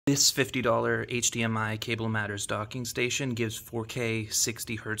This $50 HDMI Cable Matters docking station gives 4K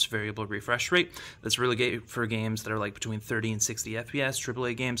 60Hz variable refresh rate. That's really great for games that are like between 30 and 60 FPS,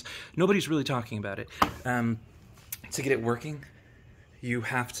 AAA games. Nobody's really talking about it. To get it working, you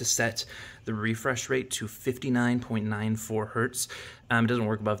have to set the refresh rate to 59.94 Hertz. It doesn't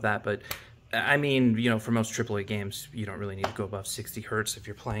work above that, but I mean, you know, for most AAA games, you don't really need to go above 60 Hertz if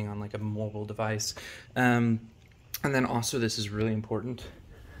you're playing on like a mobile device. And then also, this is really important.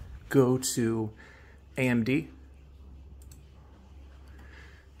 Go to AMD,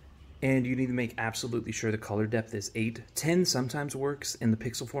 and you need to make absolutely sure the color depth is 8. 10 sometimes works, and the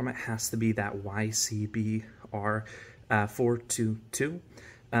pixel format has to be that ycbr 422.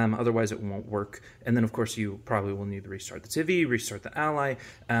 Otherwise it won't work. And then of course you probably will need to restart the TV, restart the Ally.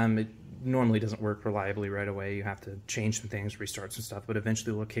 It normally doesn't work reliably right away. You have to change some things, restart some stuff, but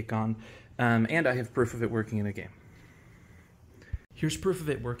eventually it will kick on. And I have proof of it working in a game. Here's proof of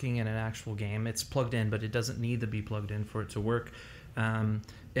it working in an actual game. It's plugged in, but it doesn't need to be plugged in for it to work. And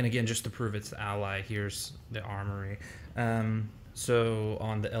again, just to prove it's the Ally, here's the armory. So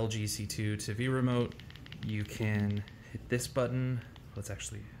on the LG C2 TV remote, you can hit this button. Let's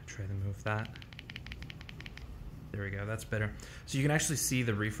actually try to move that. There we go, that's better. So you can actually see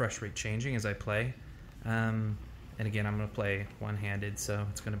the refresh rate changing as I play. And again, I'm gonna play one-handed, so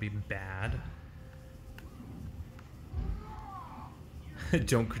it's gonna be bad.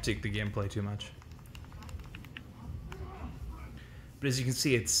 Don't critique the gameplay too much. But as you can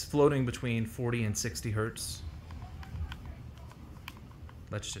see, it's floating between 40 and 60 Hertz.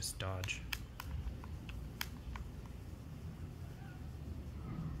 Let's just dodge.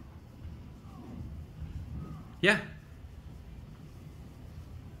 Yeah.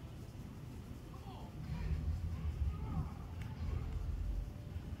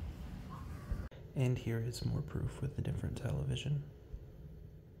 And here is more proof with a different television.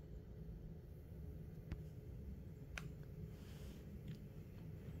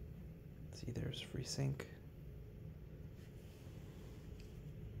 See, there's FreeSync.